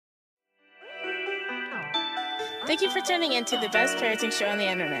Thank you for tuning in to the best parenting show on the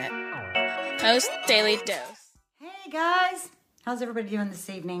internet. Post Daily Dose. Hey guys, how's everybody doing this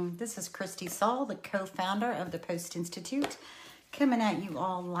evening? This is Christy Saul, the co-founder of the Post Institute, coming at you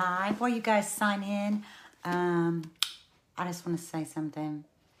all live. While you guys sign in, I just want to say something.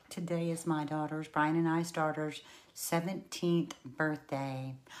 Today is my daughter's, Brian and I's daughter's 17th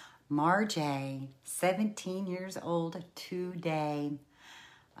birthday. Marjay, 17 years old today.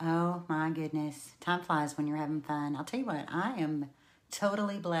 Oh my goodness. Time flies when you're having fun. I'll tell you what, I am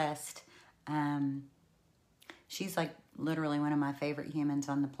totally blessed. She's like literally one of my favorite humans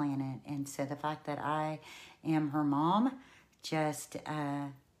on the planet. And so the fact that I am her mom just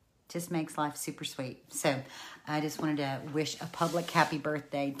makes life super sweet. So I just wanted to wish a public happy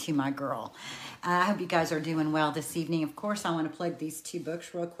birthday to my girl. I hope you guys are doing well this evening. Of course, I want to plug these two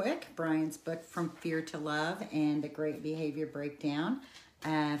books real quick. Brian's book, From Fear to Love, and The Great Behavior Breakdown.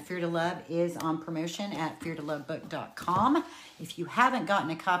 Fear to Love is on promotion at feartolovebook.com. If you haven't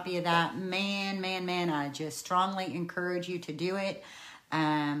gotten a copy of that, man, I just strongly encourage you to do it.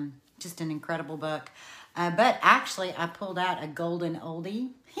 Just an incredible book. But actually, I pulled out a golden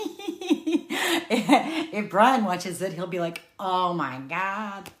oldie. If Brian watches it, he'll be like, oh my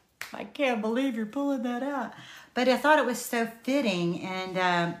God, I can't believe you're pulling that out. But I thought it was so fitting.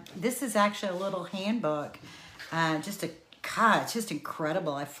 And this is actually a little handbook. It's just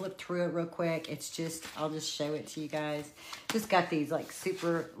incredible. I flipped through it real quick. I'll just show it to you guys. Just got these like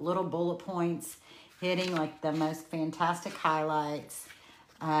super little bullet points hitting like the most fantastic highlights,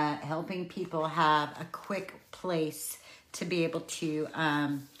 helping people have a quick place to be able to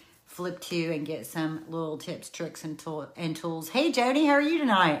flip to and get some little tips, tricks, and tools. Hey, Jody, how are you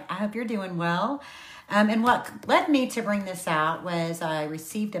tonight? I hope you're doing well. And what led me to bring this out was I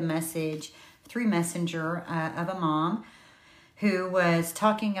received a message through Messenger of a mom who was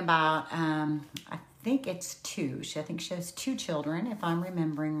talking about, I think it's two. I think she has two children, if I'm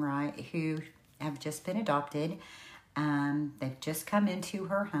remembering right, who have just been adopted. They've just come into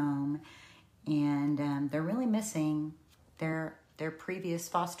her home, and they're really missing their previous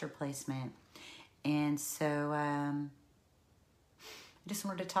foster placement. And so I just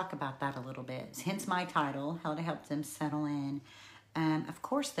wanted to talk about that a little bit. Hence my title, How to Help Them Settle In. Of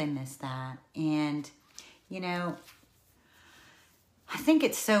course they miss that. And, you know, I think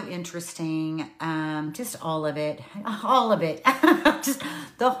it's so interesting, just all of it, just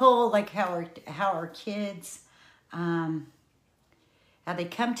the whole, like how our kids, how they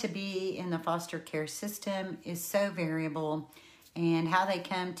come to be in the foster care system is so variable, and how they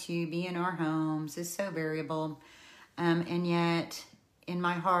come to be in our homes is so variable. And yet in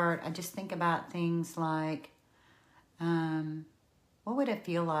my heart, I just think about things like, what would it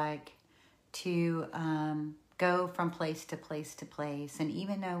feel like to, go from place to place to place? And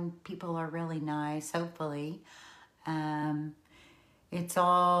even though people are really nice, hopefully, it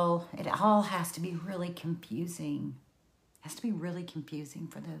all has to be really confusing. It has to be really confusing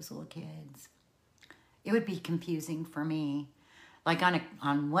for those little kids. It would be confusing for me. Like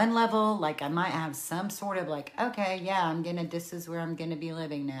on one level, like I might have some sort of like, okay, yeah, this is where I'm gonna be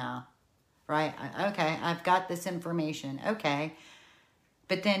living now, right? Okay, I've got this information. Okay.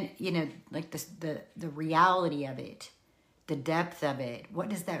 But then, you know, like the reality of it, the depth of it, what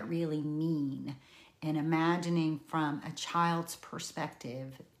does that really mean? And imagining from a child's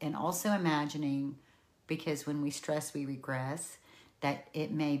perspective, and also imagining, because when we stress, we regress, that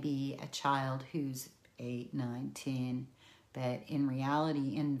it may be a child who's 8, 9, 10, but in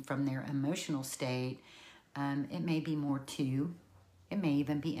reality, and from their emotional state, it may be more 2. It may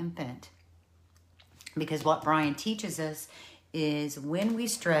even be infant. Because what Brian teaches us is when we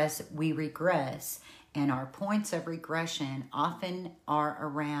stress, we regress. And our points of regression often are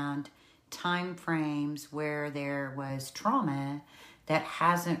around time frames where there was trauma that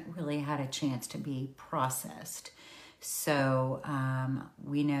hasn't really had a chance to be processed. So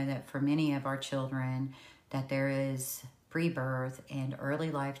we know that for many of our children that there is pre-birth and early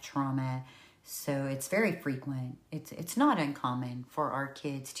life trauma. So it's very frequent. It's not uncommon for our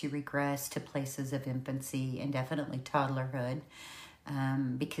kids to regress to places of infancy and definitely toddlerhood,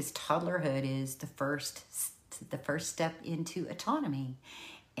 because toddlerhood is the first step into autonomy.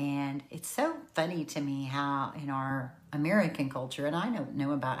 And it's so funny to me how in our American culture, and I don't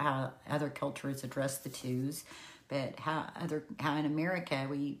know about how other cultures address the twos, but how in America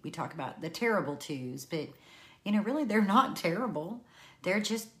we talk about the terrible twos, but you know, really they're not terrible. They're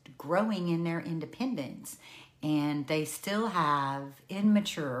just growing in their independence, and they still have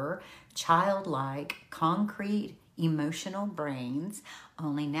immature, childlike, concrete, emotional brains,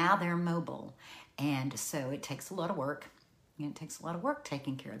 only now they're mobile. And so it takes a lot of work. It takes a lot of work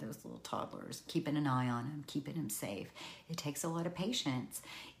taking care of those little toddlers, keeping an eye on them, keeping them safe. It takes a lot of patience.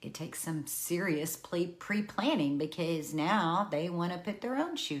 It takes some serious pre-planning, because now they want to put their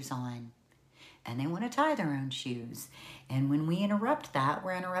own shoes on and they want to tie their own shoes. And when we interrupt that,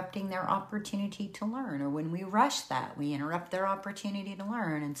 we're interrupting their opportunity to learn. Or when we rush that, we interrupt their opportunity to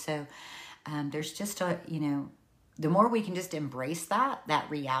learn. And so there's just the more we can just embrace that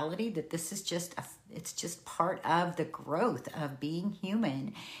reality, that this is it's just part of the growth of being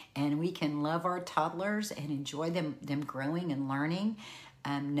human, and we can love our toddlers and enjoy them growing and learning,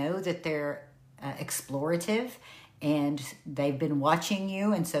 know that they're explorative, and they've been watching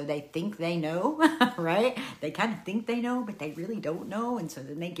you, and so they think they know, right? They kind of think they know, but they really don't know, and so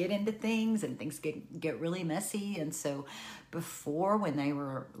then they get into things, and things get really messy. And so before, when they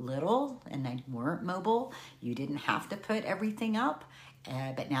were little and they weren't mobile, you didn't have to put everything up,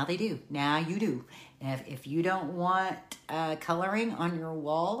 but now they do. Now you do. If you don't want coloring on your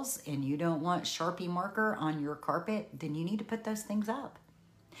walls and you don't want Sharpie marker on your carpet, then you need to put those things up,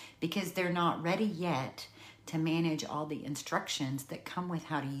 because they're not ready yet to manage all the instructions that come with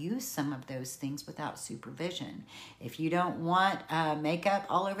how to use some of those things without supervision. If you don't want makeup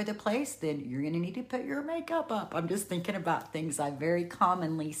all over the place, then you're going to need to put your makeup up. I'm just thinking about things I very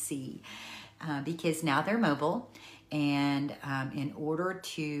commonly see, because now they're mobile. And in order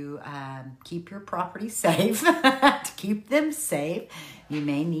to keep your property safe, to keep them safe, you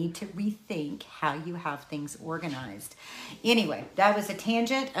may need to rethink how you have things organized. Anyway, that was a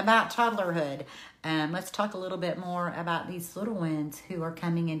tangent about toddlerhood. Let's talk a little bit more about these little ones who are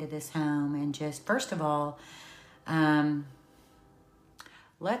coming into this home. And just, first of all,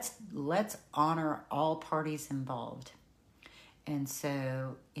 let's honor all parties involved. And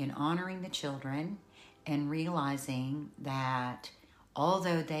so in honoring the children, and realizing that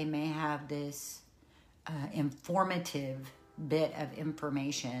although they may have this informative bit of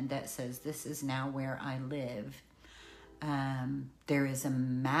information that says this is now where I live, there is a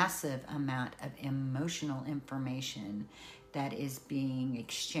massive amount of emotional information that is being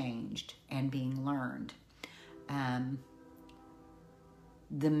exchanged and being learned.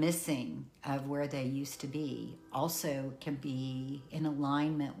 The missing of where they used to be also can be in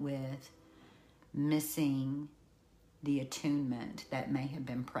alignment with missing the attunement that may have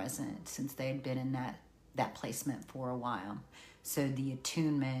been present since they had been in that placement for a while. So the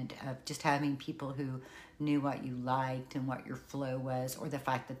attunement of just having people who knew what you liked and what your flow was, or the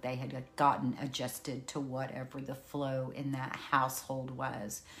fact that they had gotten adjusted to whatever the flow in that household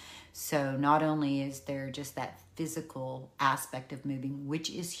was. So not only is there just that physical aspect of moving, which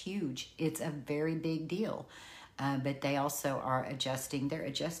is huge, it's a very big deal, but they also are adjusting. They're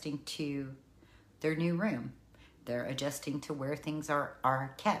adjusting to their new room. They're adjusting to where things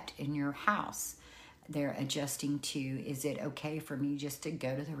are kept in your house. They're adjusting to, is it okay for me just to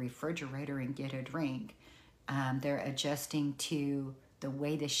go to the refrigerator and get a drink? They're adjusting to the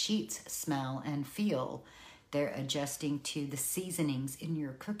way the sheets smell and feel. They're adjusting to the seasonings in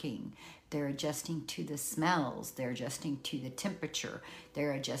your cooking. They're adjusting to the smells. They're adjusting to the temperature.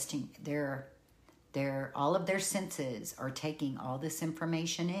 They're adjusting all of their senses are taking all this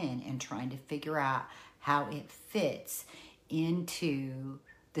information in and trying to figure out how it fits into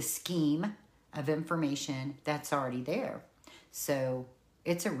the scheme of information that's already there. So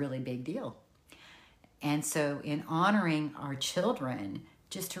it's a really big deal. And so in honoring our children,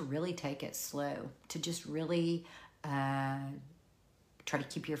 just to really take it slow, to just really try to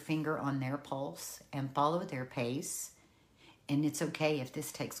keep your finger on their pulse and follow their pace. And it's okay if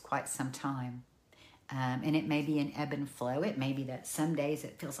this takes quite some time. And it may be an ebb and flow. It may be that some days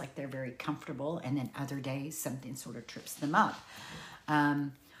it feels like they're very comfortable, and then other days something sort of trips them up.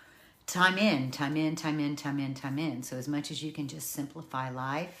 Time in. So as much as you can just simplify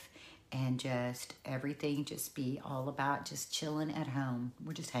life and just everything just be all about just chilling at home.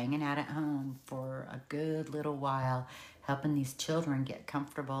 We're just hanging out at home for a good little while, helping these children get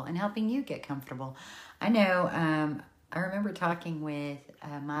comfortable and helping you get comfortable. I know, I remember talking with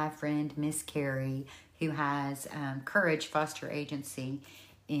my friend, Miss Carrie, who has Courage Foster Agency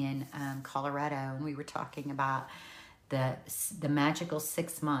in Colorado, and we were talking about the magical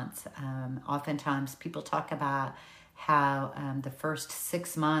 6 months. Oftentimes people talk about how the first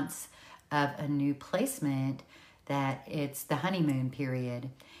 6 months of a new placement, that it's the honeymoon period.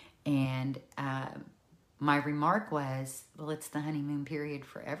 And my remark was, well, it's the honeymoon period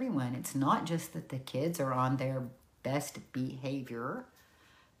for everyone. It's not just that the kids are on their best behavior,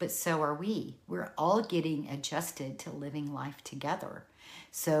 but so are we. We're all getting adjusted to living life together.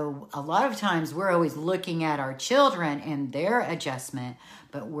 So a lot of times we're always looking at our children and their adjustment,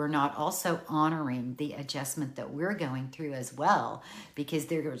 but we're not also honoring the adjustment that we're going through as well, because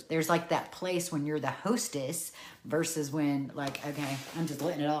there's like that place when you're the hostess versus when, like, okay, I'm just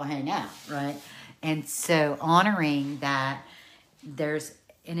letting it all hang out, right? And so honoring that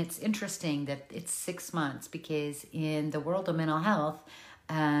and it's interesting that it's 6 months, because in the world of mental health,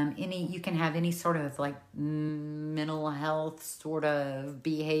 you can have any sort of like mental health sort of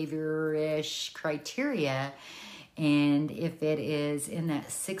behavior-ish criteria. And if it is in that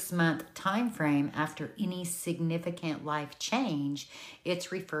 6-month time frame after any significant life change,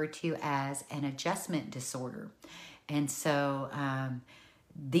 it's referred to as an adjustment disorder. And so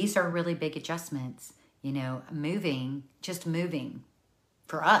these are really big adjustments. Moving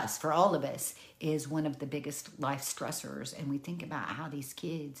for us, for all of us, is one of the biggest life stressors. And we think about how these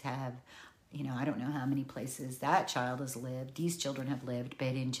kids have, I don't know how many places that child has lived, these children have lived, but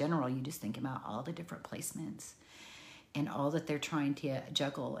in general, you just think about all the different placements and all that they're trying to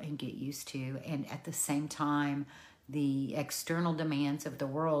juggle and get used to. And at the same time, the external demands of the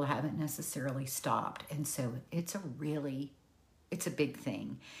world haven't necessarily stopped. And so it's a big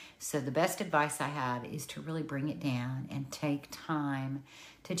thing. So the best advice I have is to really bring it down and take time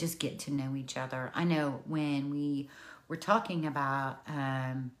to just get to know each other. I know when we were talking about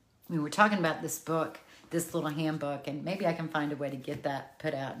this book, this little handbook, and maybe I can find a way to get that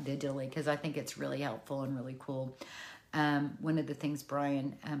put out digitally, because I think it's really helpful and really cool. One of the things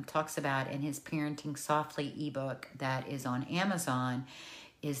Brian talks about in his Parenting Softly ebook that is on Amazon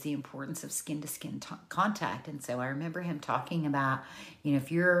is the importance of skin-to-skin contact. And so I remember him talking about,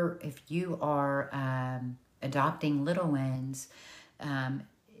 if you are adopting little ones,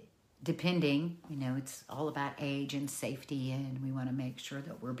 depending, it's all about age and safety, and we want to make sure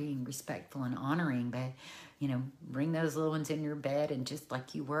that we're being respectful and honoring, but, bring those little ones in your bed, and just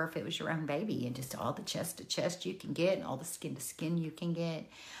like you were if it was your own baby, and just all the chest-to-chest you can get and all the skin-to-skin you can get.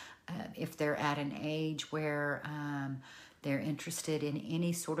 If they're at an age where they're interested in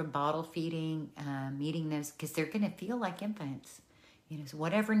any sort of bottle feeding, meeting those, because they're going to feel like infants. So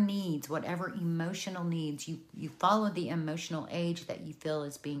whatever needs, whatever emotional needs, you follow the emotional age that you feel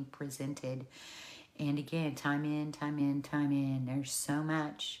is being presented. And again, time in, time in, time in. There's so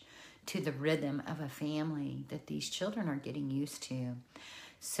much to the rhythm of a family that these children are getting used to.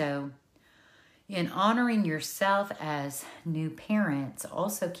 So in honoring yourself as new parents,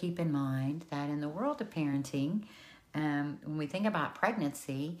 also keep in mind that in the world of parenting, when we think about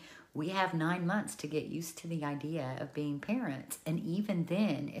pregnancy, we have 9 months to get used to the idea of being parents. And even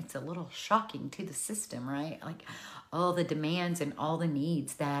then, it's a little shocking to the system, right? Like all the demands and all the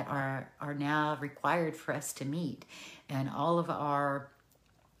needs that are now required for us to meet, and all of our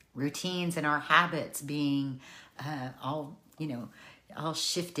routines and our habits being all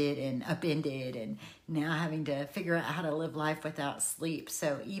shifted and upended, and now having to figure out how to live life without sleep.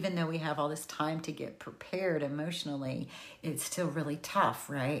 So even though we have all this time to get prepared emotionally, it's still really tough,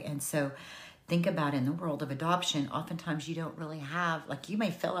 right? And so think about in the world of adoption, oftentimes you don't really have, like, you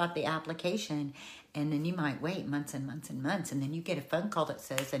may fill out the application and then you might wait months and months and months, and then you get a phone call that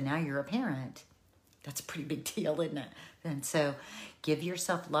says, and now you're a parent. That's a pretty big deal, isn't it? And so give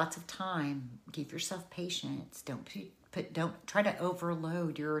yourself lots of time, give yourself patience. Don't try to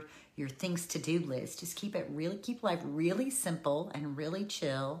overload your things to do list. Just keep life really simple and really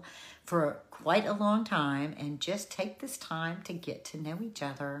chill for quite a long time, and just take this time to get to know each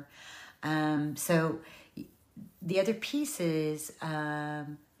other. So the other piece is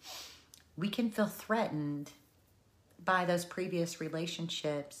we can feel threatened by those previous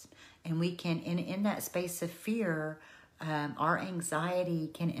relationships, and we can, in that space of fear, our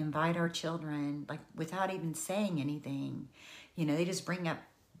anxiety can invite our children, like without even saying anything. They just bring up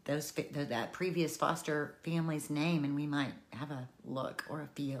that previous foster family's name, and we might have a look or a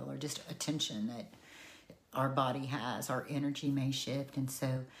feel or just a tension that our body has. Our energy may shift. And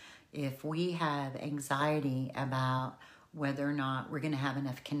so if we have anxiety about whether or not we're going to have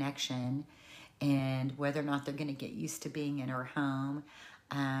enough connection, and whether or not they're going to get used to being in our home,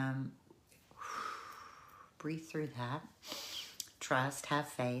 breathe through that. Trust, have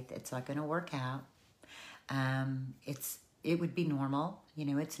faith. It's not going to work out. It would be normal.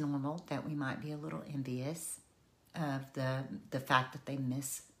 It's normal that we might be a little envious of the fact that they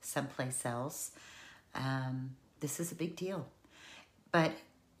miss someplace else. This is a big deal. But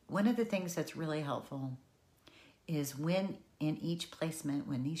one of the things that's really helpful is when in each placement,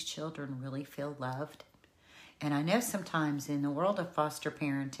 when these children really feel loved. And I know sometimes in the world of foster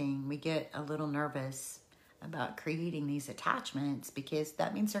parenting, we get a little nervous about creating these attachments, because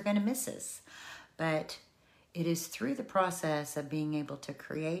that means they're going to miss us. But it is through the process of being able to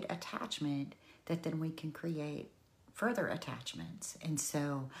create attachment that then we can create further attachments. And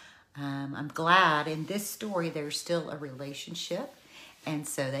so I'm glad in this story there's still a relationship. And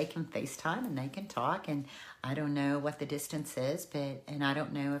so they can FaceTime and they can talk. And I don't know what the distance is, and I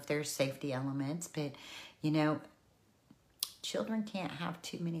don't know if there's safety elements. But, you know, children can't have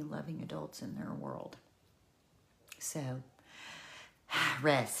too many loving adults in their world. So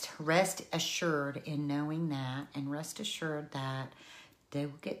rest assured in knowing that, and rest assured that they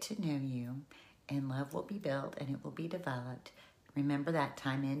will get to know you, and love will be built and it will be developed. Remember that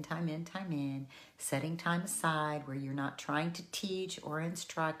time in, setting time aside where you're not trying to teach or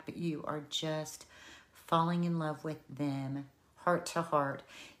instruct, but you are just falling in love with them, heart to heart.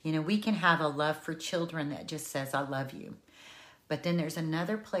 You know, we can have a love for children that just says, I love you. But then there's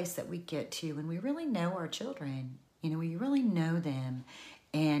another place that we get to when we really know our children. You know, we really know them.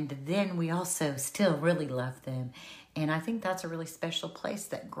 And then we also still really love them. And I think that's a really special place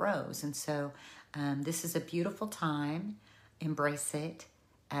that grows. And so this is a beautiful time. Embrace it.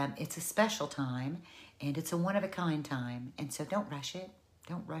 It's a special time, and it's a one-of-a-kind time. And so don't rush it.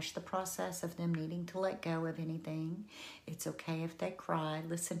 Don't rush the process of them needing to let go of anything. It's okay if they cry.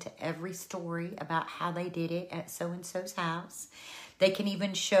 Listen to every story about how they did it at so-and-so's house. They can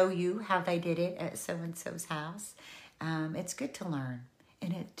even show you how they did it at so-and-so's house. It's good to learn.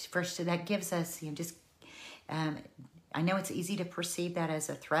 And that gives us, you know, just... I know it's easy to perceive that as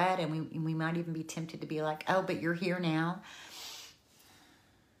a threat, and we might even be tempted to be like, oh, but you're here now.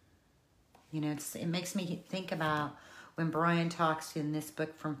 You know, it makes me think about when Brian talks in this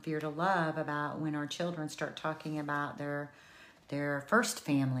book, From Fear to Love, about when our children start talking about their first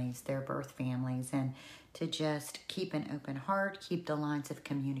families, their birth families, and to just keep an open heart, keep the lines of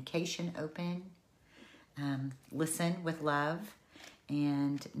communication open, listen with love,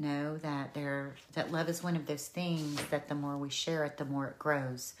 and know that that love is one of those things that the more we share it, the more it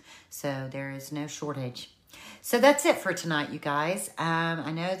grows. So there is no shortage. So that's it for tonight, you guys.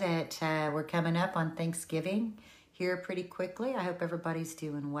 I know that we're coming up on Thanksgiving here pretty quickly. I hope everybody's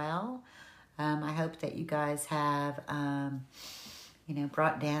doing well. I hope that you guys have, you know,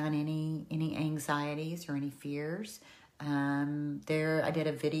 brought down any anxieties or any fears. I did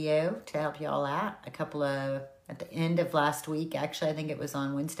a video to help y'all out at the end of last week. Actually, I think it was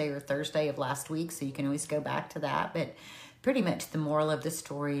on Wednesday or Thursday of last week, so you can always go back to that. But pretty much the moral of the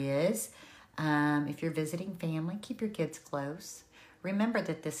story is, if you're visiting family, keep your kids close. Remember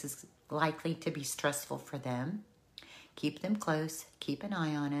that this is likely to be stressful for them. Keep them close, keep an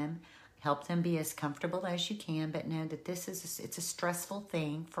eye on them, help them be as comfortable as you can, but know that it's a stressful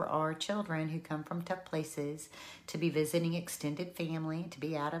thing for our children who come from tough places to be visiting extended family, to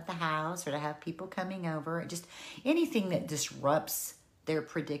be out of the house, or to have people coming over. Just anything that disrupts their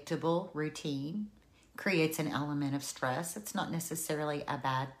predictable routine creates an element of stress. It's not necessarily a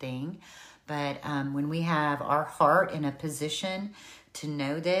bad thing, but when we have our heart in a position to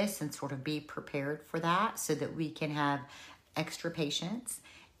know this and sort of be prepared for that, so that we can have extra patience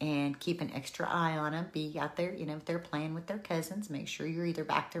and keep an extra eye on them, be out there, you know, if they're playing with their cousins, make sure you're either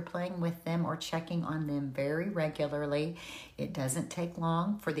back there playing with them or checking on them very regularly. It doesn't take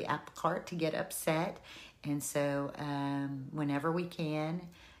long for the apple cart to get upset. And so whenever we can,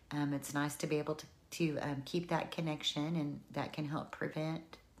 it's nice to be able to keep that connection, and that can help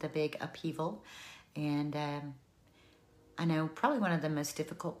prevent the big upheaval. And I know probably one of the most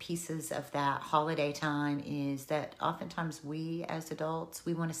difficult pieces of that holiday time is that oftentimes we as adults,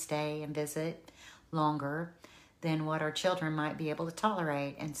 we want to stay and visit longer than what our children might be able to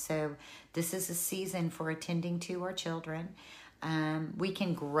tolerate. And so this is a season for attending to our children. We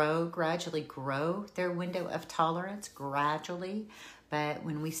can gradually grow their window of tolerance gradually. But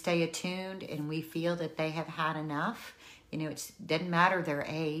when we stay attuned and we feel that they have had enough, you know, it doesn't matter their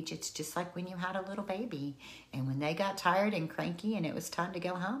age. It's just like when you had a little baby. And when they got tired and cranky and it was time to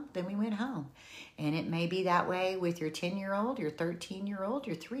go home, then we went home. And it may be that way with your 10-year-old, your 13-year-old,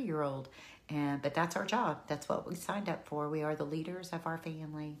 your 3-year-old. But that's our job. That's what we signed up for. We are the leaders of our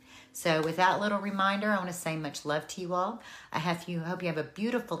family. So with that little reminder, I want to say much love to you all. I hope you have a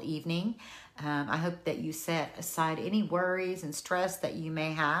beautiful evening. I hope that you set aside any worries and stress that you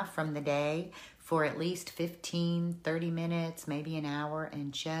may have from the day for at least 15, 30 minutes, maybe an hour,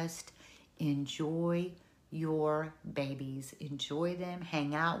 and just enjoy your babies. Enjoy them,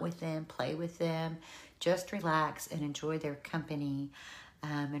 hang out with them, play with them, just relax and enjoy their company.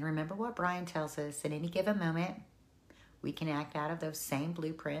 And remember what Brian tells us, at any given moment, we can act out of those same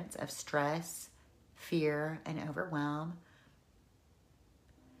blueprints of stress, fear, and overwhelm.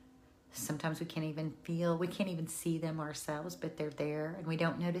 Sometimes we can't even feel, we can't even see them ourselves, but they're there, and we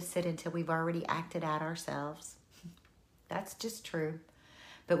don't notice it until we've already acted out ourselves. That's just true.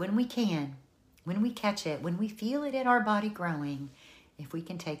 But when we can, when we catch it, when we feel it in our body growing, if we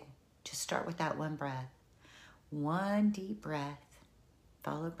can just start with that one breath. One deep breath,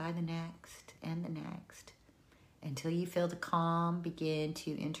 followed by the next and the next, until you feel the calm begin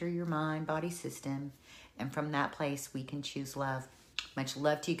to enter your mind, body system. And from that place, we can choose love. Much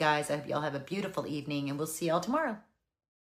love to you guys. I hope y'all have a beautiful evening, and we'll see y'all tomorrow.